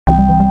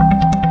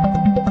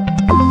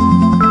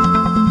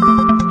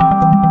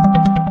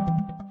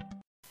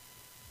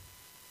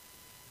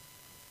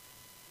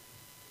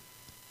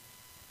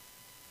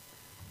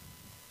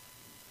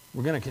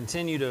We're going to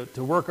continue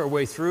to work our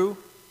way through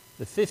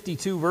the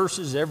 52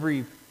 verses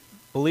every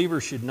believer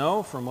should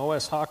know from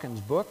O.S. Hawkins'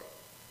 book.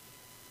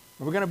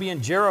 We're going to be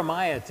in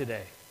Jeremiah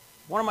today.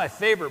 One of my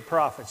favorite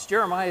prophets.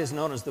 Jeremiah is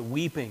known as the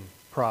weeping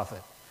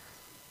prophet.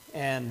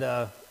 And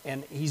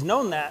he's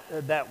known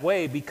that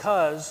way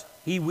because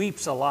he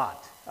weeps a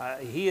lot.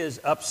 He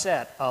is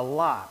upset a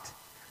lot.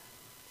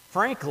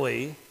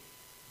 Frankly,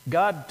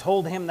 God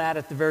told him that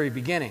at the very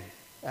beginning.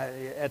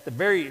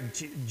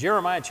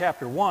 Jeremiah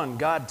chapter 1,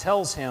 God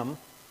tells him,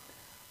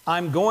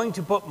 I'm going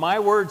to put my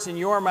words in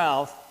your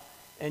mouth,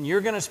 and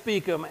you're going to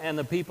speak them, and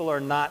the people are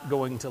not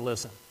going to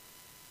listen.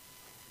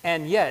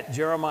 And yet,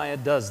 Jeremiah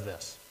does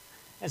this.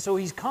 And so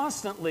he's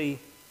constantly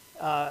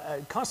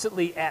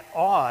at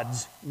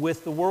odds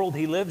with the world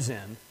he lives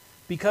in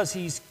because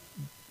he's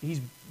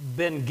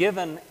been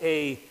given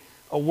a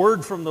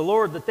word from the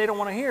Lord that they don't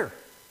want to hear.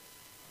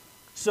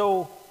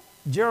 So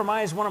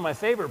Jeremiah is one of my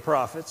favorite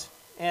prophets,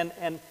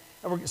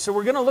 so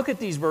we're going to look at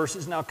these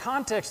verses. Now,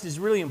 context is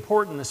really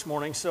important this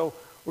morning, so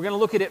we're going to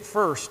look at it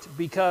first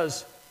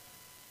because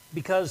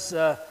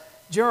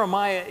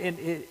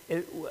Jeremiah,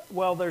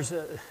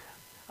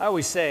 I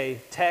always say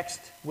text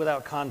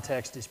without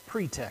context is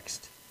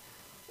pretext.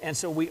 And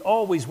so we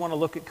always want to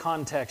look at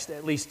context,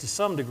 at least to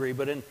some degree,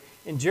 but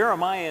in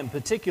Jeremiah in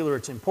particular,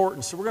 it's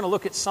important. So we're going to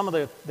look at some of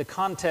the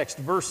context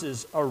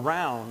verses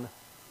around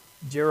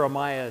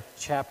Jeremiah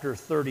chapter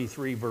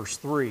 33, verse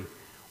 3.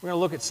 We're going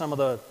to look at some of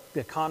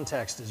the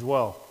context as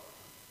well.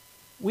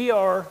 We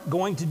are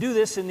going to do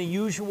this in the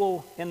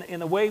usual, in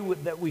the way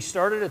that we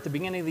started at the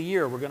beginning of the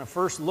year. We're going to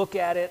first look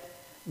at it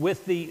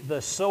with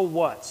the so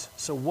whats.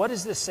 So what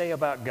does this say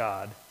about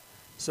God?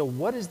 So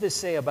what does this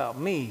say about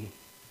me?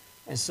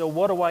 And so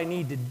what do I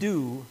need to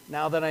do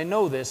now that I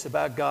know this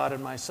about God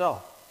and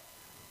myself?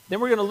 Then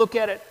we're going to look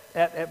at it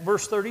at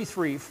verse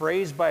 33,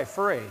 phrase by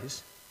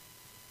phrase.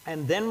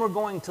 And then we're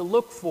going to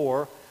look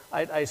for,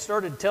 I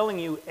started telling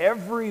you,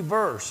 every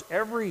verse,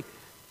 every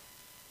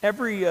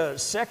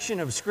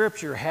section of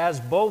Scripture has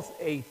both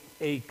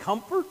a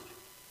comfort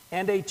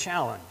and a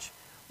challenge.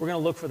 We're going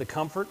to look for the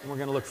comfort and we're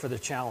going to look for the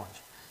challenge.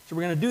 So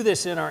we're going to do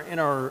this in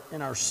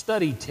our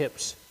study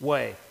tips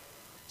way.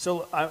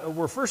 So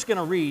we're first going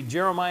to read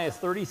Jeremiah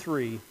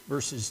 33,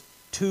 verses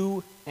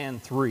 2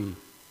 and 3.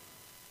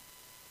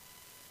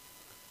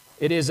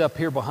 It is up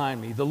here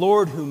behind me. The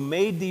Lord who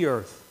made the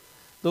earth,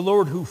 the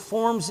Lord who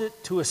forms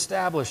it to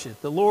establish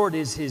it, the Lord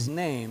is his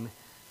name,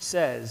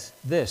 says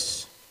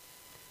this,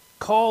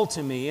 call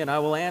to me and I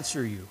will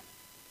answer you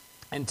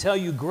and tell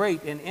you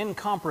great and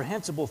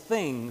incomprehensible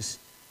things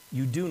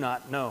you do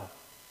not know.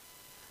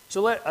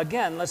 So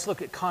let's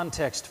look at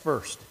context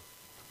first.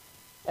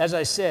 As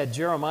I said,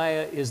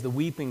 Jeremiah is the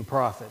weeping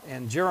prophet,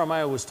 and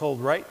Jeremiah was told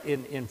right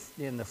in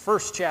the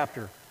first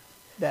chapter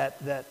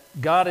that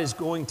God is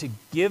going to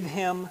give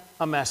him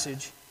a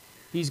message.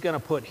 He's going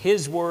to put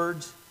his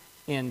words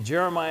in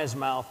Jeremiah's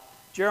mouth.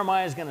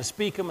 Jeremiah is going to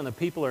speak them, and the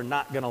people are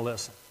not going to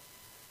listen.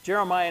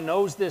 Jeremiah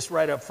knows this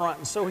right up front,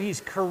 and so he's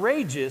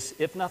courageous,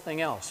 if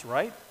nothing else,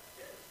 right?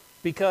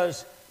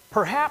 Because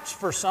perhaps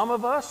for some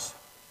of us,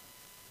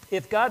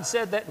 if God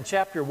said that in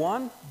chapter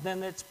 1,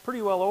 then it's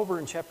pretty well over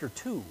in chapter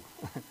 2.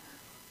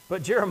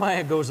 But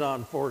Jeremiah goes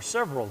on for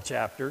several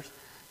chapters,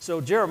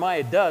 so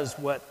Jeremiah does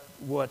what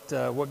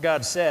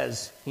God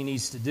says he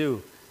needs to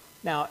do.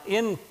 Now,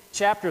 in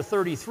chapter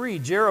 33,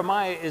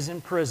 Jeremiah is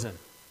in prison.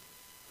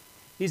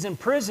 He's in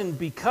prison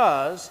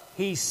because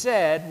he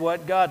said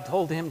what God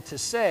told him to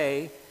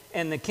say,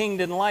 and the king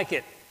didn't like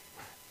it.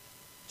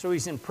 So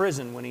he's in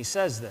prison when he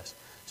says this.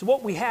 So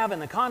what we have in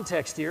the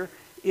context here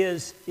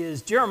is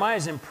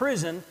Jeremiah's in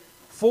prison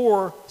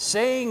for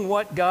saying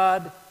what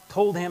God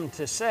told him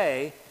to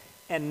say,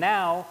 and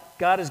now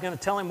God is going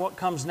to tell him what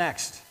comes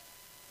next.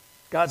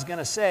 God's going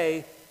to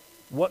say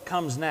what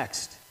comes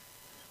next.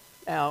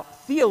 Now,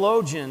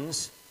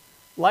 theologians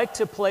like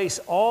to place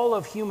all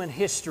of human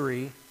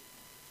history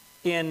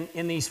in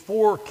these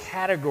four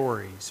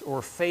categories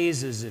or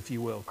phases, if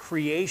you will.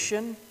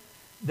 Creation,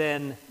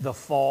 then the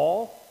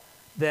fall,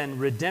 then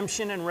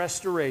redemption and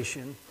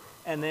restoration,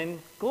 and then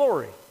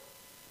glory.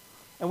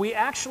 And we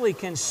actually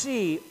can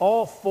see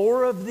all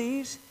four of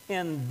these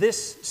in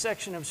this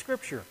section of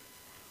Scripture.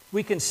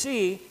 We can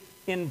see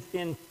in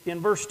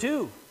verse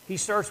 2, he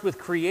starts with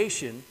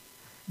creation.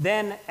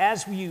 Then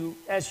as you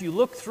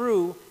look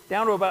through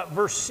down to about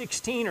verse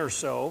 16 or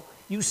so,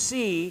 you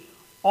see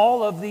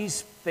all of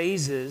these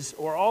phases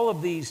or all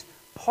of these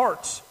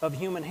parts of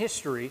human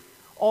history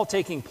all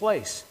taking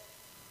place.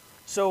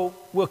 So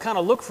we'll kind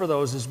of look for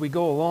those as we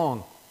go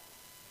along.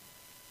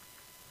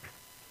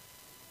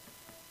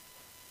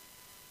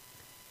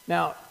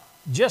 Now,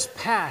 just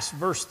past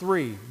verse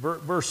 3,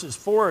 verses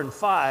 4 and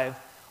 5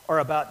 are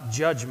about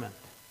judgment.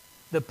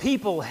 The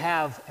people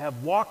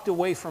have walked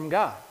away from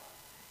God.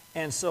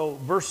 And so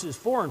verses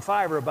 4 and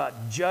 5 are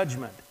about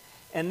judgment.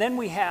 And then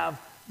we have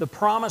the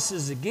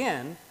promises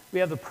again. We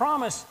have the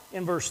promise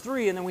in verse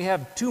 3, and then we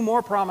have two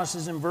more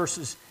promises in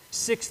verses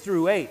 6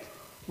 through 8,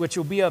 which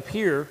will be up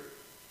here.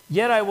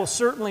 Yet I will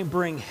certainly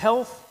bring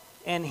health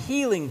and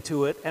healing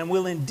to it, and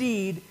will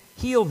indeed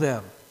heal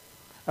them.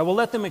 I will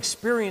let them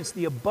experience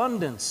the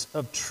abundance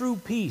of true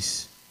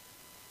peace.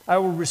 I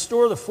will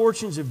restore the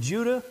fortunes of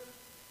Judah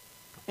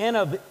and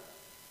of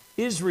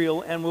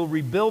Israel and will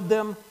rebuild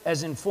them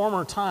as in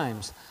former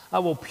times. I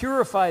will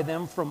purify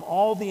them from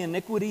all the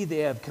iniquity they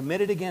have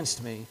committed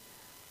against me,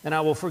 and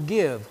I will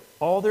forgive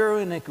all their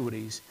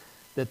iniquities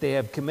that they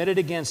have committed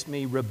against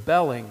me,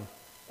 rebelling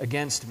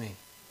against me.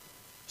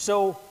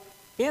 So,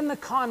 in the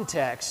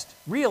context,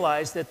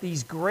 realize that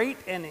these great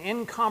and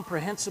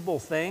incomprehensible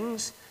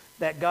things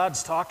that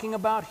God's talking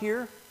about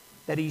here,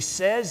 that he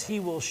says he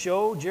will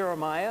show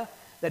Jeremiah,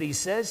 that he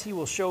says he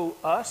will show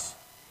us,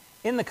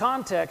 in the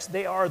context,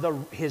 they are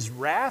his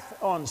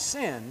wrath on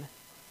sin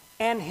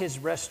and his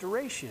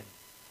restoration.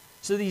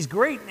 So these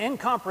great and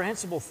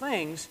incomprehensible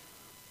things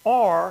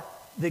are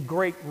the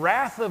great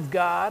wrath of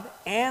God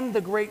and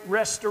the great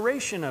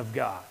restoration of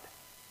God.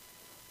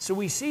 So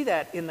we see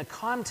that in the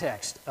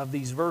context of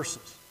these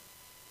verses.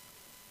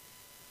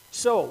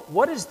 So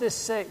what does this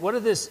say? What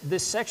does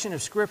this section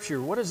of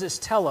Scripture, what does this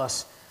tell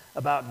us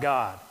about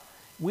God?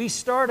 We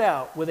start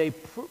out with a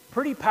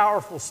pretty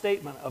powerful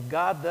statement of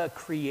God the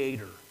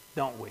Creator,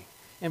 don't we?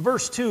 In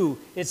verse 2,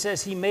 it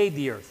says he made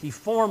the earth. He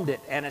formed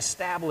it and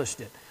established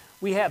it.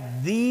 We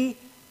have the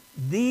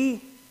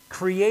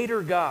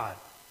Creator God.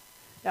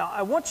 Now,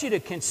 I want you to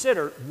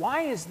consider,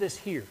 why is this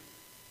here?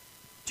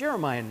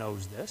 Jeremiah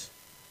knows this.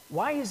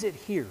 Why is it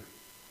here?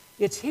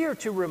 It's here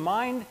to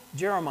remind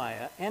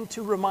Jeremiah and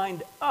to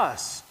remind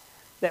us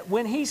that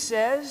when he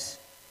says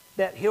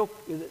that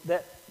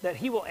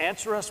he will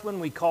answer us when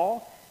we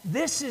call,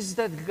 this is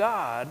the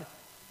God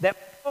that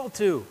we call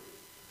to.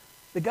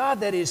 The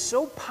God that is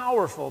so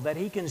powerful that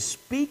he can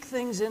speak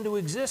things into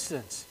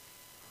existence.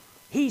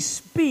 He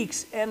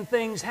speaks and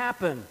things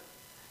happen.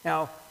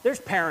 Now,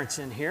 there's parents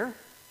in here.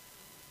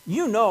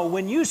 You know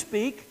when you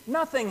speak,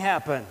 nothing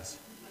happens.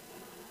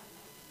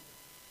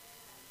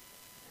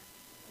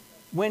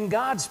 When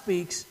God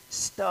speaks,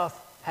 stuff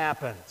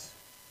happens.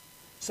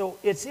 So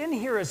it's in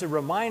here as a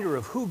reminder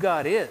of who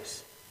God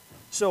is.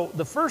 So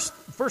the first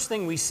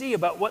thing we see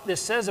about what this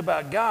says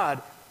about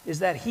God is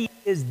that he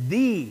is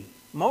the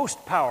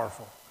most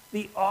powerful,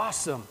 the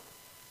awesome,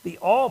 the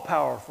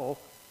all-powerful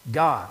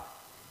God.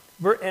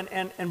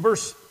 And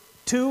verse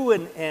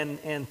 2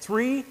 and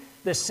 3,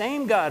 the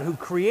same God who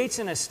creates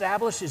and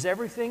establishes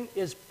everything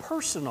is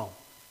personal.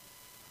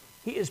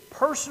 He is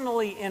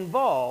personally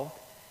involved,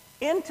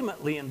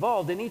 intimately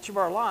involved in each of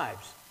our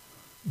lives.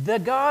 The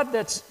God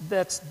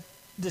that's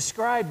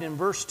described in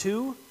verse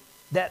 2,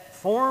 that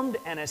formed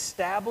and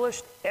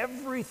established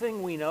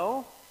everything we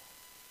know,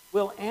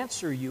 will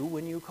answer you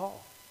when you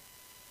call.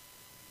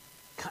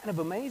 Kind of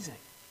amazing,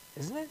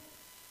 isn't it?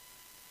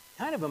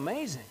 Kind of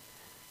amazing.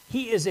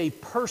 He is a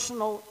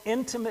personal,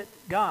 intimate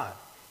God.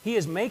 He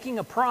is making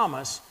a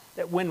promise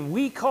that when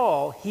we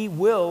call, he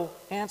will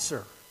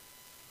answer.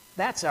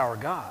 That's our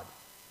God.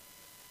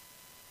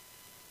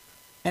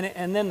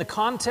 And then the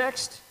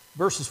context,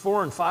 verses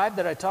 4 and 5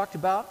 that I talked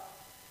about,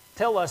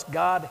 tell us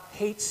God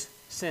hates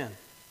sin.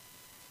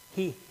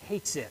 He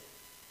hates it.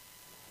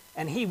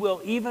 And he will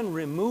even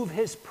remove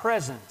his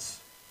presence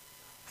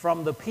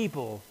from the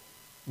people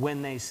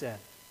when they sin.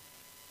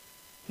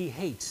 He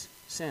hates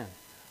sin.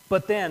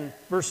 But then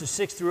verses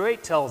 6 through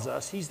 8 tells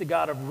us he's the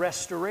God of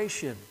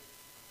restoration.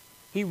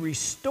 He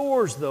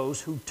restores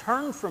those who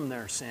turn from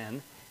their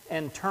sin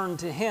and turn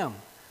to him.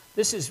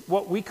 This is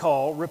what we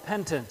call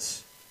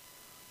repentance.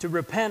 To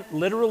repent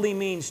literally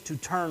means to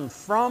turn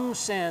from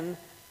sin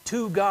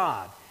to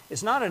God.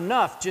 It's not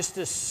enough just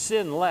to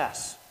sin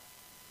less.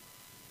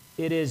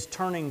 It is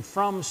turning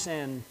from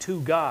sin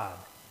to God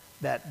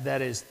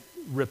that is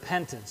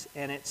repentance.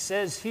 And it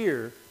says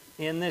here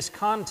in this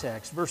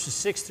context, verses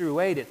 6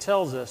 through 8, it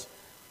tells us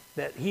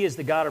that he is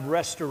the God of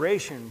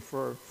restoration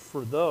for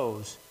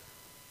those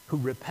who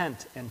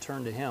repent and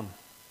turn to him.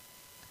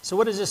 So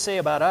what does this say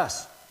about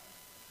us?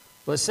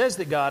 Well, it says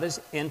that God is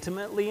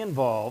intimately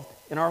involved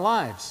in our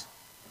lives.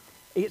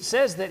 It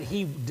says that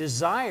he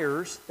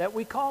desires that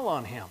we call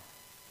on him.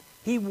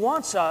 He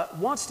wants to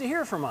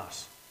hear from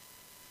us.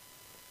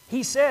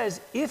 He says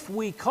if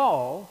we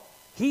call,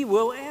 he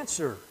will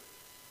answer.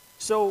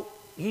 So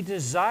he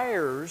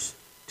desires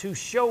to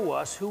show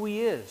us who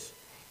he is.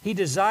 He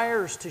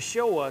desires to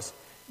show us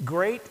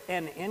great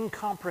and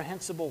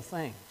incomprehensible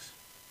things.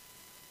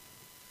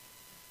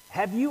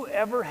 Have you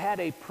ever had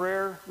a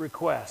prayer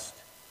request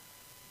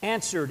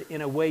answered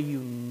in a way you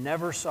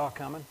never saw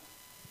coming?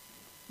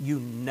 You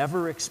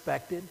never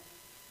expected?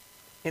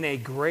 In a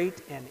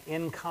great and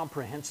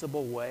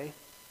incomprehensible way?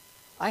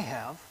 I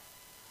have.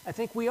 I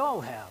think we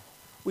all have.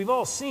 We've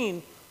all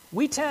seen,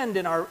 we tend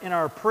in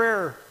our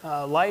prayer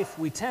life,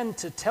 we tend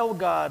to tell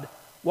God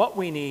what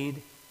we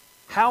need,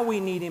 how we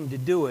need him to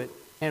do it,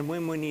 and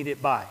when we need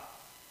it by.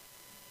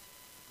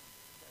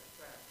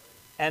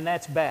 And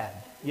that's bad.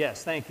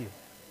 Yes, thank you.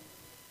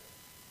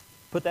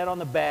 Put that on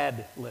the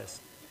bad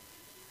list.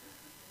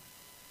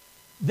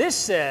 This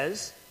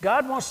says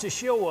God wants to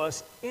show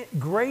us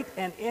great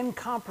and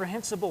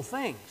incomprehensible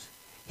things.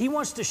 He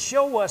wants to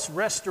show us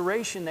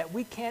restoration that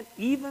we can't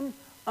even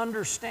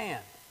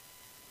understand.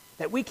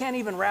 that we can't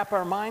even wrap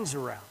our minds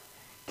around.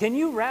 Can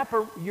you wrap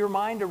your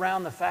mind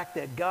around the fact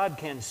that God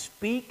can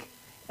speak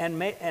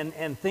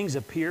and things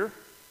appear?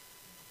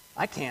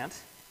 I can't.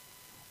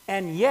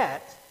 And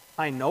yet,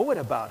 I know it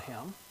about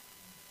him,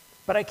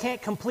 but I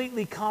can't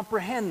completely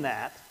comprehend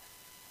that.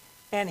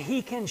 And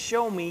he can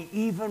show me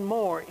even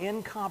more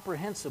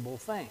incomprehensible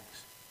things.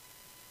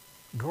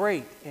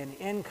 Great and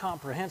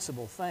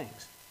incomprehensible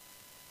things.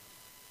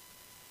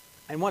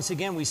 And once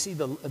again, we see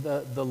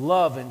the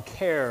love and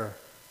care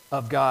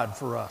of God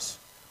for us.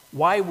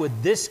 Why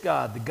would this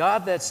God, the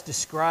God that's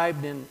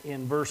described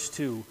in verse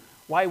 2,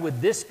 why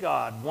would this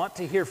God want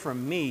to hear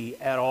from me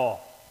at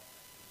all?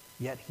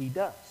 Yet he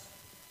does.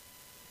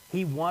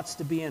 He wants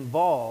to be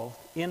involved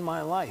in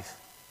my life.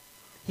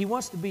 He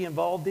wants to be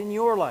involved in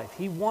your life.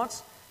 He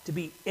wants to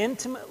be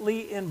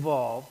intimately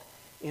involved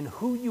in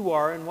who you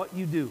are and what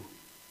you do.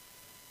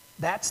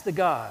 That's the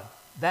God.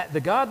 The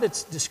God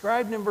that's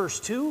described in verse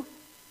 2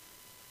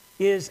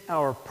 is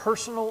our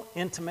personal,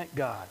 intimate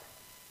God.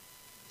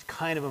 It's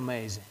kind of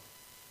amazing.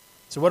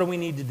 So what do we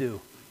need to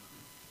do?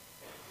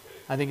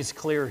 I think it's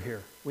clear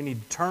here. We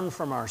need to turn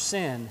from our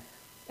sin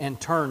and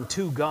turn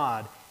to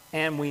God,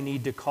 and we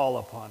need to call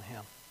upon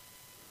him.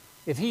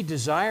 If he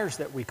desires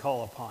that we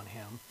call upon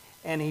him,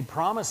 and he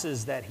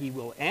promises that he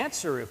will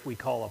answer if we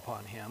call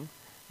upon him,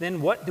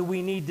 then what do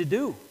we need to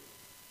do?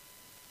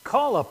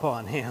 Call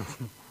upon him.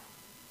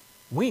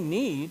 We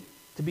need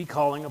to be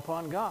calling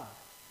upon God.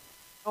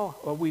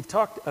 Well, we've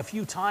talked a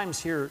few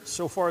times here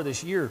so far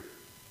this year.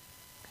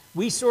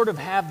 We sort of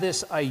have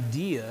this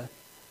idea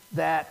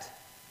that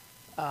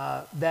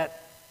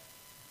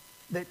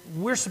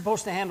we're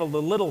supposed to handle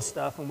the little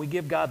stuff and we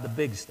give God the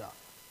big stuff,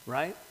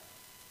 right?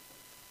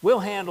 We'll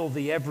handle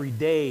the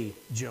everyday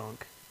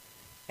junk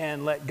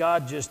and let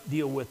God just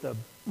deal with the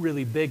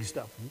really big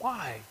stuff.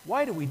 Why?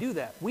 Why do we do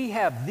that? We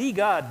have the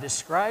God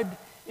described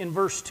in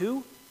verse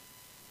 2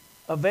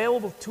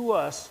 available to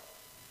us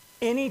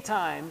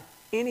anytime,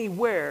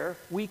 anywhere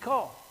we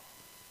call.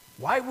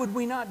 Why would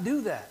we not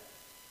do that?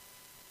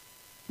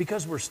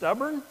 Because we're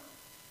stubborn?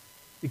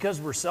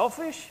 Because we're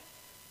selfish?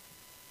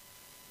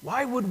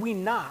 Why would we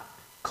not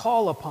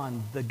call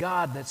upon the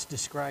God that's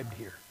described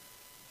here?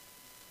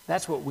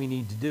 That's what we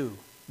need to do.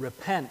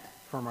 Repent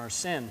from our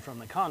sin, from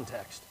the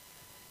context,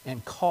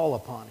 and call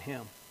upon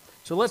him.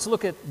 So let's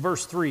look at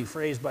verse 3,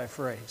 phrase by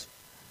phrase.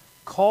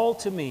 Call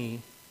to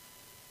me,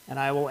 and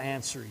I will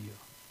answer you.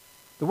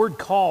 The word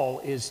call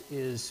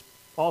is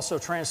also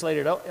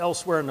translated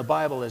elsewhere in the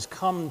Bible as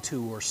come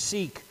to, or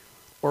seek,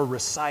 or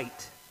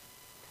recite.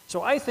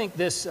 So I think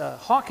this,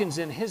 Hawkins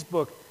in his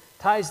book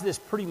ties this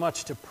pretty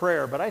much to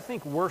prayer, but I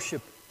think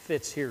worship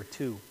fits here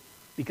too.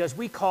 Because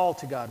we call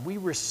to God, we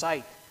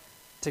recite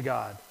to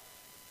God,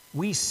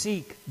 we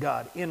seek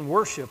God in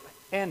worship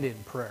and in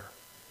prayer.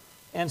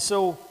 And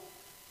so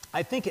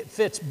I think it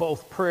fits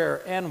both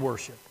prayer and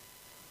worship.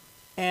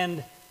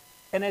 And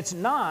it's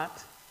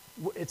not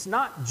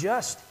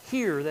just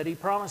here that he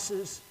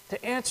promises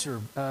to answer.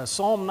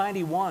 Psalm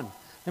 91.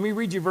 Let me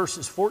read you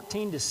verses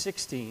 14 to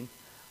 16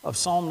 of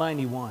Psalm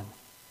 91.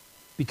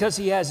 Because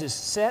he has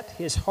set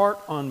his heart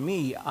on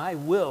me, I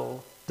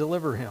will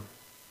deliver him.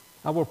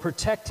 I will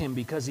protect him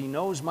because he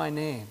knows my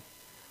name.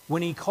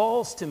 When he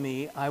calls to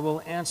me, I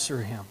will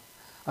answer him.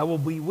 I will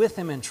be with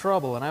him in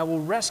trouble, and I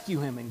will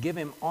rescue him and give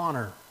him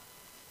honor.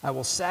 I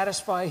will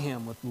satisfy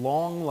him with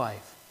long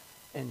life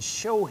and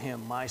show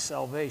him my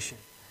salvation.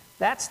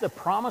 That's the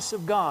promise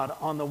of God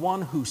on the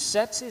one who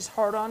sets his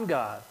heart on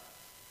God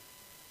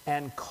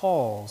and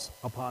calls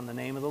upon the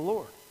name of the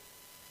Lord.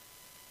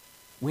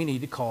 We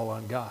need to call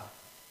on God.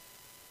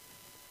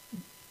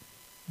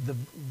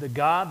 The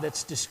God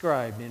that's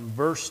described in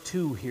verse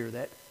 2 here,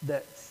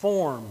 that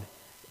formed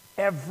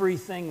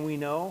everything we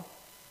know,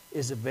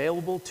 is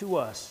available to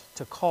us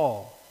to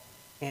call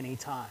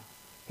anytime.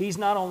 He's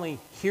not only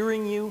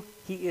hearing you,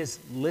 he is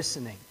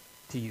listening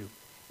to you.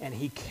 And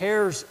he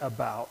cares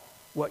about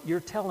what you're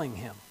telling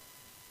him.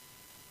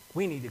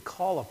 We need to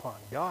call upon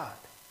God.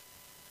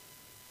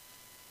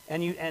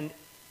 And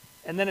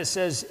then it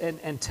says,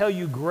 and tell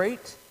you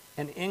great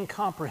and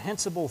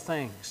incomprehensible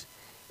things.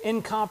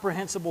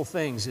 Incomprehensible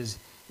things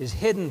is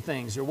hidden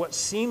things, or what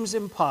seems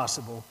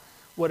impossible,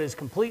 what is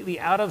completely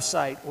out of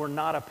sight or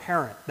not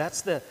apparent.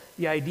 That's the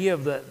idea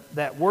of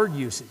that word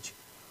usage.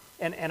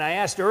 And I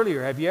asked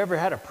earlier, have you ever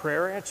had a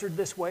prayer answered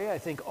this way? I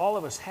think all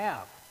of us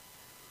have.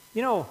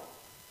 You know,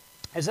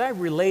 as I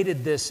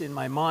related this in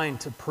my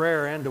mind to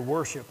prayer and to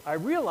worship, I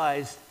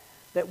realized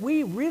that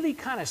we really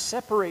kind of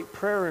separate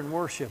prayer and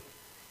worship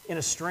in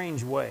a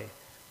strange way.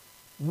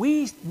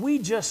 We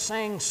just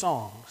sang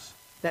songs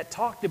that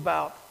talked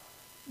about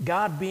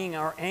God being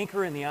our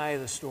anchor in the eye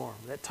of the storm,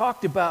 that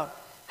talked about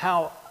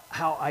how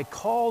I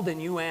called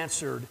and you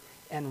answered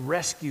and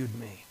rescued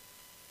me.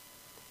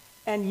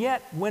 And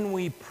yet, when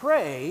we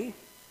pray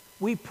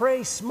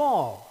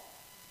small.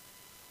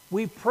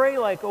 We pray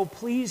like, oh,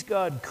 please,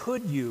 God,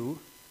 could you,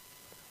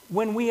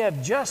 when we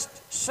have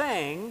just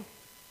sang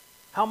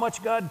how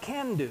much God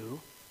can do.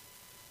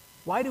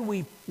 Why do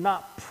we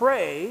not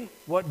pray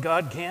what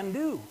God can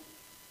do?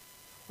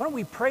 Why don't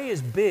we pray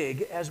as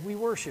big as we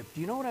worship?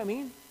 Do you know what I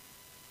mean?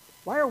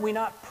 Why are we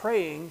not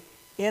praying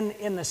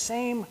in the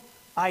same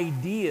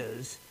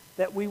ideas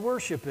that we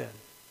worship in?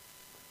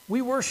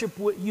 We worship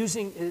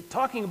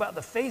talking about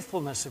the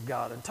faithfulness of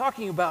God and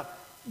talking about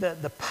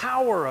the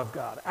power of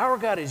God. Our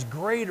God is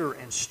greater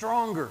and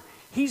stronger.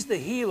 He's the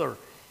healer.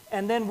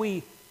 And then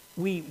we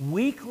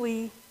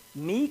meekly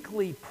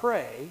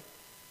pray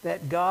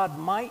that God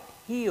might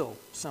heal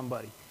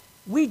somebody.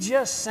 We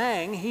just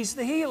sang, He's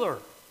the healer.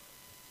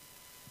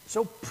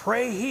 So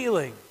pray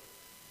healing.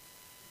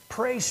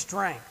 Pray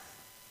strength.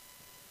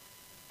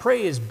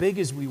 Pray as big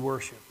as we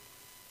worship.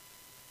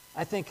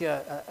 I think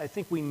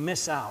we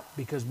miss out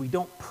because we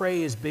don't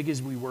pray as big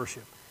as we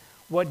worship.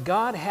 What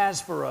God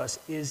has for us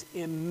is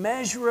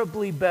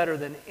immeasurably better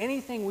than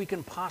anything we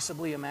can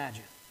possibly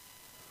imagine.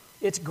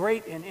 It's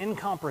great and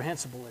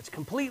incomprehensible. It's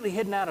completely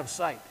hidden out of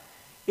sight.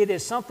 It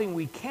is something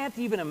we can't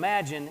even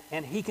imagine,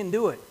 and He can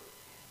do it.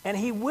 And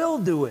He will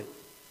do it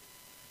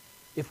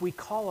if we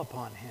call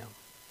upon Him.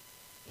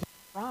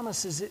 He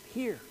promises it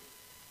here.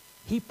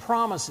 He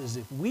promises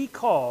if we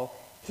call,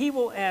 He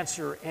will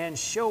answer and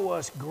show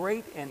us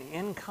great and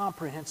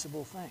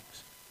incomprehensible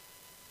things.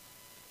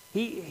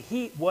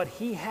 What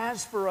He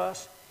has for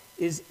us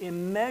is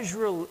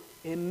immeasurably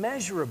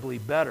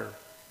better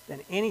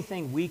than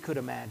anything we could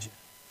imagine.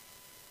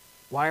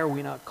 Why are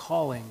we not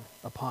calling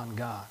upon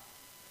God?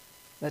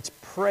 Let's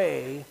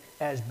pray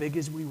as big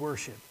as we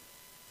worship.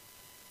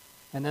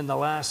 And then the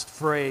last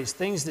phrase,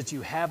 things that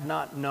you have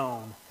not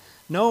known.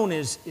 Known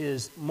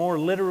is more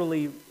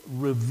literally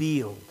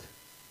revealed.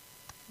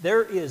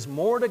 There is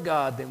more to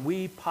God than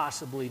we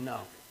possibly know.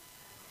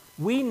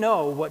 We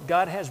know what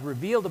God has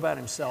revealed about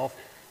Himself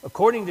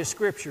according to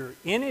Scripture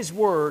in His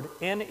Word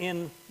and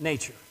in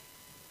nature.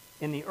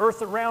 In the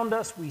earth around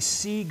us, we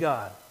see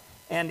God.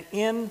 And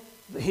in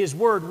His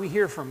Word, we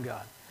hear from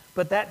God.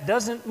 But that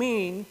doesn't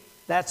mean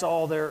that's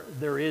all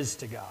there is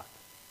to God.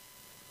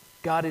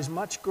 God is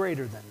much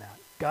greater than that.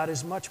 God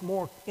is much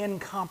more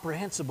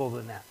incomprehensible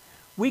than that.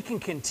 We can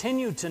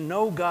continue to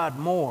know God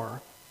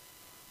more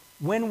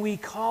when we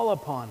call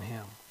upon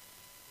Him,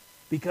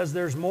 because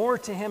there's more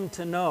to Him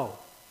to know.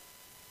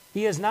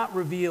 He has not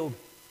revealed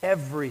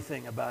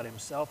everything about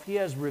Himself. He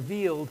has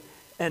revealed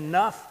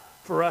enough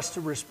for us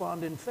to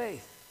respond in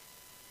faith.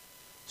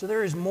 So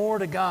there is more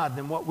to God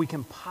than what we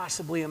can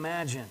possibly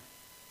imagine.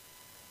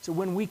 So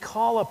when we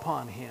call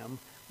upon Him,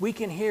 we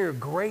can hear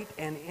great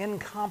and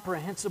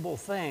incomprehensible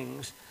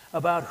things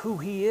about who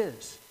He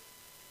is.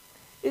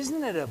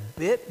 Isn't it a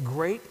bit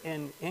great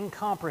and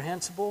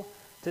incomprehensible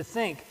to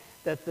think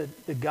that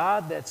the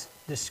God that's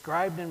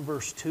described in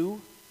verse 2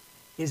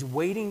 is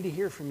waiting to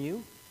hear from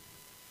you?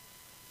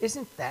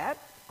 Isn't that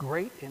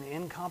great and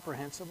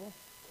incomprehensible?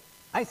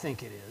 I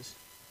think it is.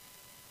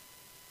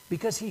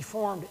 Because He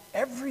formed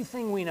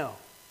everything we know.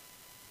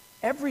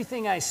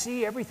 Everything I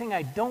see, everything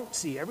I don't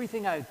see,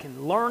 everything I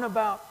can learn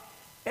about,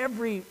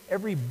 every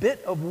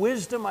bit of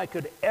wisdom I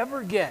could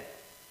ever get,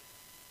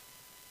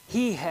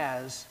 He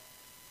has,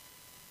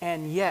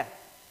 and yet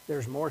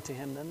there's more to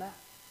Him than that.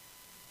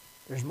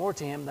 There's more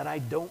to Him that I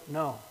don't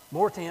know,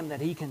 more to Him that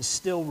He can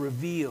still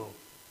reveal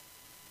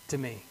to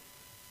me.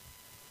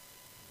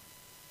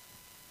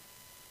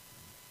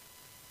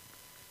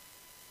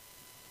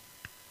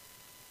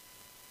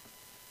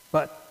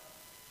 But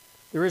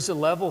there is a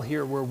level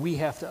here where we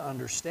have to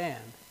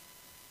understand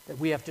that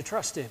we have to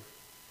trust Him.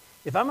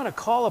 If I'm going to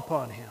call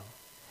upon Him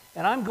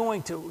and I'm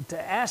going to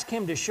ask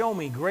Him to show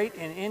me great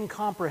and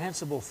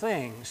incomprehensible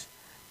things,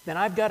 then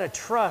I've got to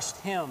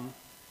trust Him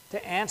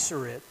to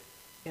answer it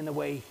in the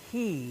way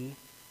He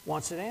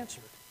wants it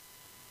answered.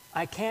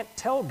 I can't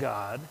tell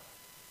God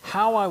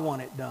how I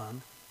want it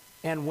done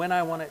and when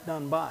I want it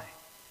done by.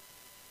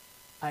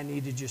 I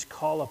need to just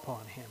call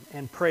upon Him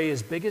and pray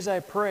as big as I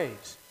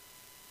praise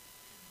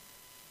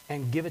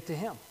and give it to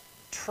Him.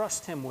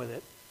 Trust Him with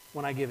it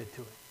when I give it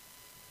to Him.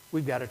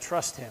 We've got to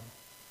trust Him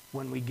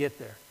when we get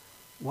there.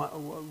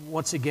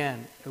 Once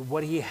again,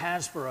 what He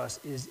has for us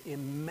is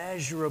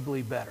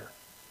immeasurably better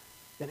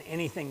than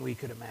anything we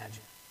could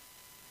imagine.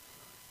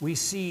 We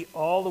see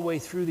all the way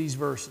through these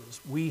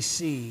verses, we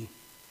see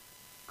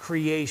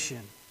creation,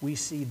 we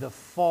see the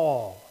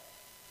fall,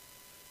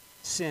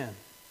 sin.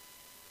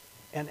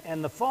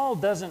 And the fall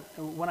doesn't,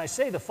 when I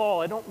say the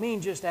fall, I don't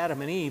mean just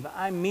Adam and Eve,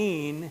 I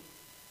mean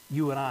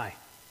you and I.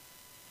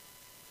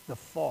 The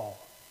fall.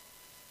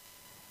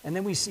 And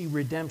then we see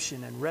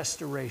redemption and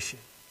restoration.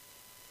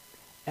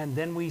 And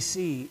then we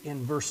see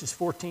in verses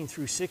 14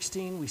 through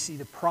 16, we see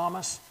the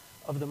promise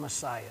of the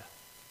Messiah,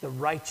 the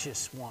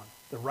righteous one,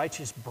 the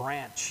righteous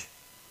branch,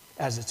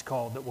 as it's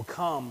called, that will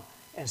come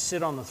and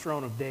sit on the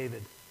throne of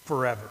David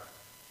forever.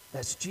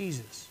 That's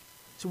Jesus.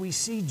 So we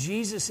see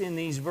Jesus in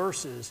these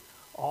verses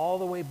all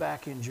the way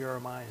back in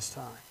Jeremiah's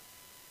time.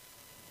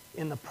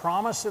 In the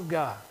promise of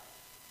God,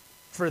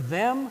 for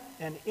them,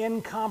 an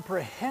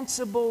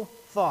incomprehensible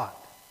thought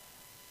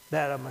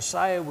that a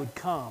Messiah would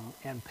come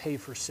and pay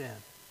for sin.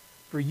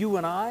 For you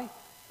and I,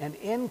 an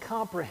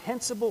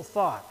incomprehensible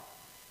thought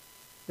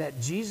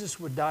that Jesus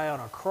would die on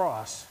a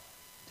cross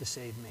to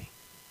save me.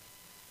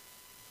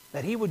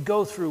 that he would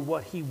go through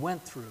what he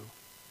went through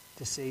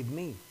to save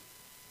me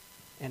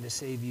and to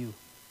save you.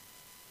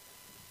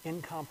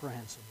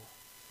 Incomprehensible.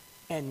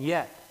 And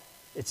yet,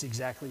 it's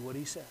exactly what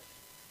he says.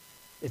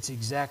 It's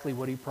exactly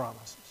what he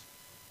promises.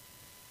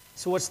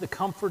 So what's the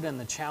comfort and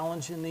the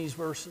challenge in these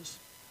verses?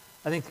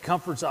 I think the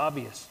comfort's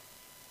obvious.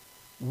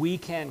 We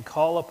can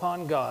call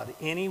upon God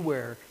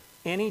anywhere,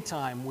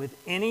 anytime, with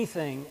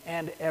anything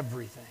and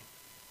everything.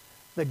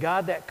 The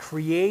God that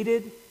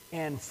created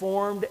and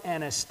formed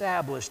and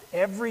established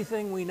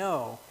everything we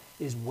know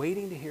is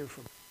waiting to hear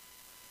from us.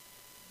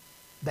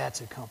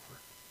 That's a comfort.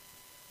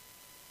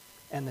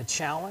 And the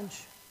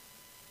challenge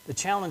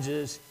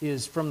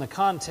is from the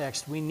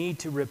context, we need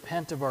to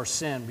repent of our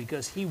sin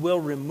because he will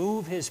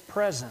remove his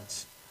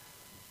presence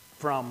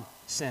from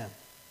sin.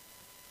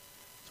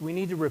 So we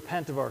need to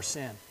repent of our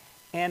sin.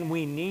 And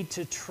we need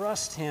to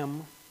trust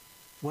him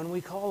when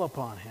we call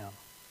upon him.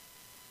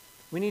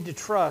 We need to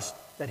trust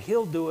that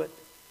he'll do it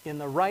in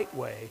the right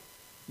way,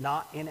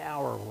 not in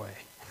our way.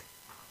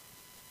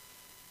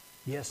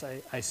 Yes,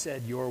 I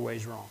said your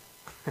way's wrong.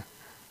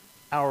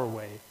 Our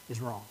way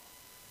is wrong.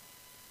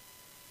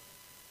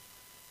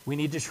 We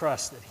need to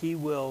trust that he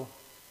will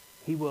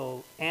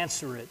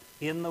answer it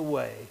in the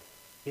way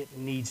it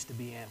needs to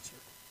be answered.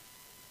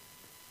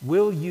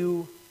 Will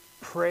you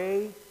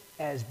pray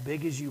as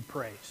big as you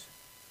praise?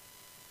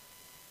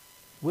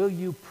 Will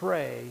you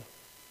pray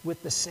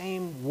with the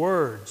same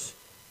words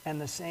and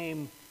the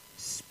same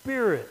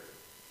spirit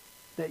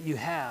that you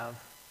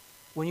have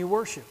when you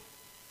worship?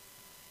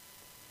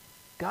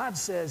 God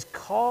says,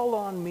 call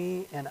on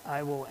me and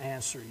I will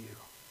answer you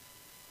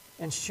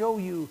and show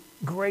you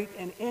great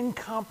and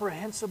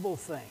incomprehensible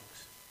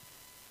things.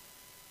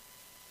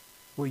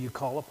 Will you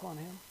call upon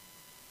him?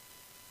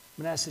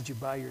 I'm going to ask that you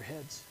bow your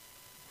heads.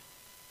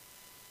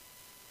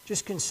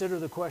 Just consider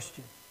the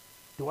question,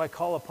 do I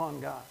call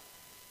upon God?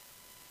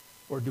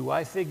 Or do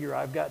I figure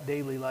I've got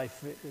daily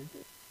life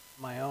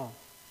my own?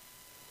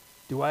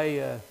 Do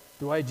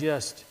I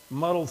just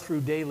muddle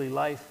through daily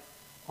life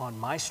on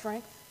my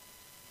strength?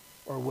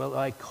 Or will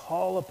I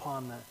call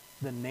upon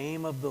the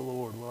name of the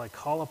Lord? Will I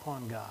call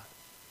upon God?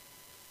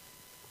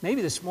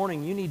 Maybe this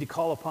morning you need to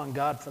call upon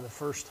God for the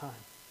first time.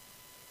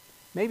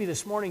 Maybe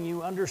this morning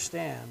you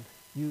understand,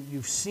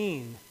 you've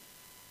seen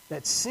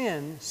that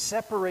sin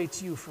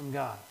separates you from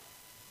God.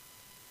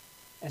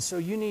 And so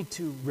you need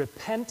to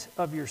repent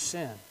of your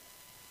sin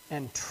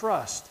and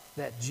trust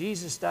that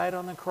Jesus died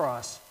on the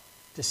cross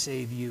to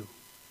save you.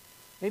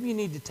 Maybe you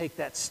need to take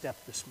that step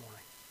this morning.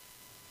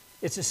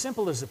 It's as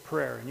simple as a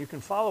prayer, and you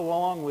can follow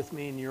along with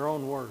me in your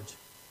own words.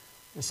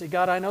 And say,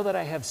 God, I know that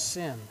I have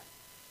sin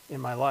in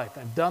my life.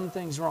 I've done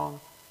things wrong.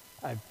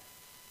 I've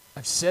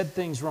said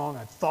things wrong.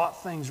 I've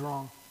thought things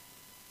wrong.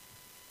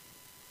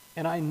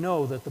 And I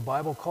know that the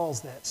Bible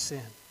calls that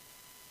sin.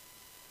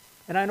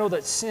 And I know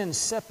that sin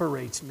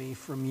separates me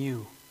from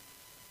you.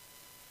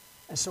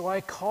 And so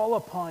I call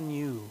upon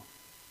you,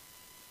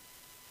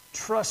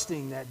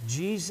 trusting that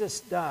Jesus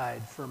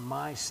died for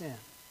my sin,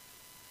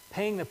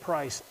 paying the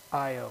price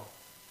I owe.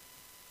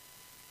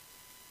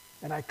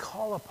 And I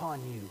call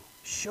upon you,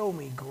 show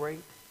me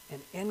great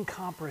and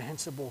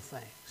incomprehensible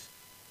things.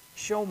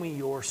 Show me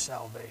your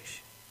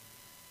salvation.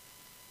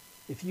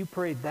 If you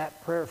prayed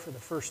that prayer for the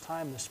first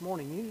time this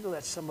morning, you need to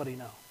let somebody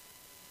know.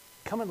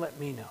 Come and let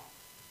me know.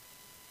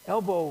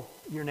 Elbow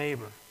your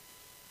neighbor.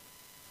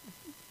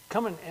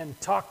 Come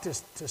and talk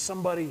to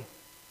somebody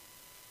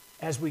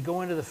as we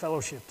go into the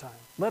fellowship time.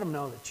 Let them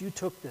know that you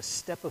took this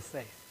step of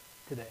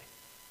faith today.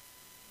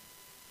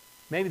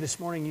 Maybe this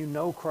morning you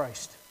know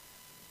Christ.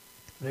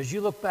 But as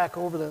you look back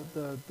over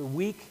the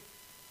week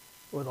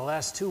or the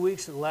last 2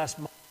 weeks or the last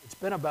month, it's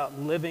been about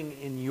living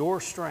in your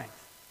strength.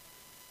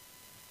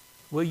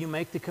 Will you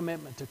make the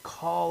commitment to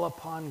call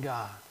upon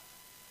God?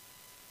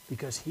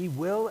 Because he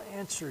will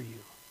answer you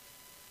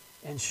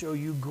and show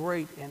you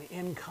great and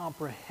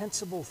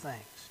incomprehensible things.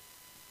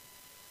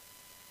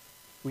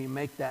 Will you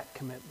make that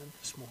commitment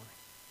this morning?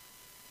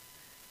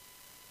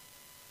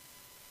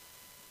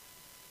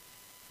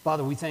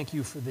 Father, we thank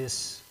you for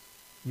this,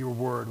 your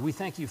word. We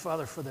thank you,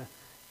 Father, for the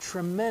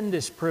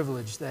tremendous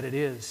privilege that it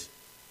is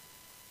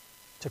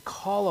to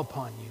call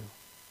upon you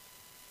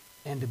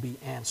and to be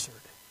answered.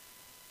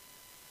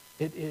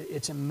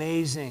 It's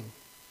amazing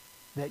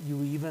that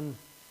you even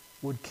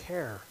would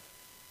care,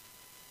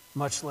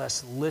 much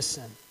less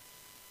listen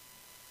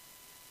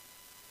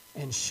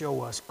and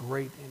show us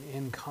great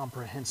and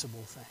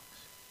incomprehensible things.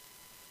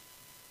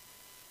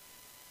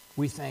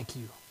 We thank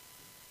you.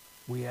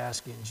 We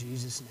ask in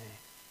Jesus'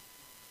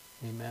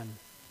 name. Amen.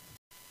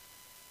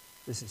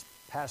 This is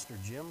Pastor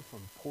Jim from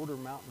Porter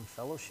Mountain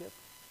Fellowship.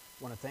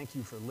 I want to thank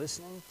you for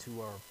listening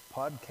to our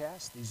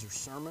podcast. These are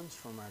sermons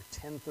from our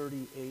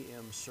 10:30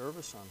 a.m.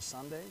 service on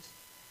Sundays.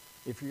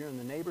 If you're in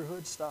the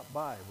neighborhood, stop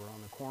by. We're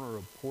on the corner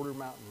of Porter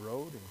Mountain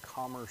Road and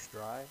Commerce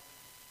Drive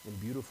in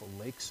beautiful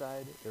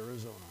Lakeside,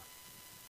 Arizona.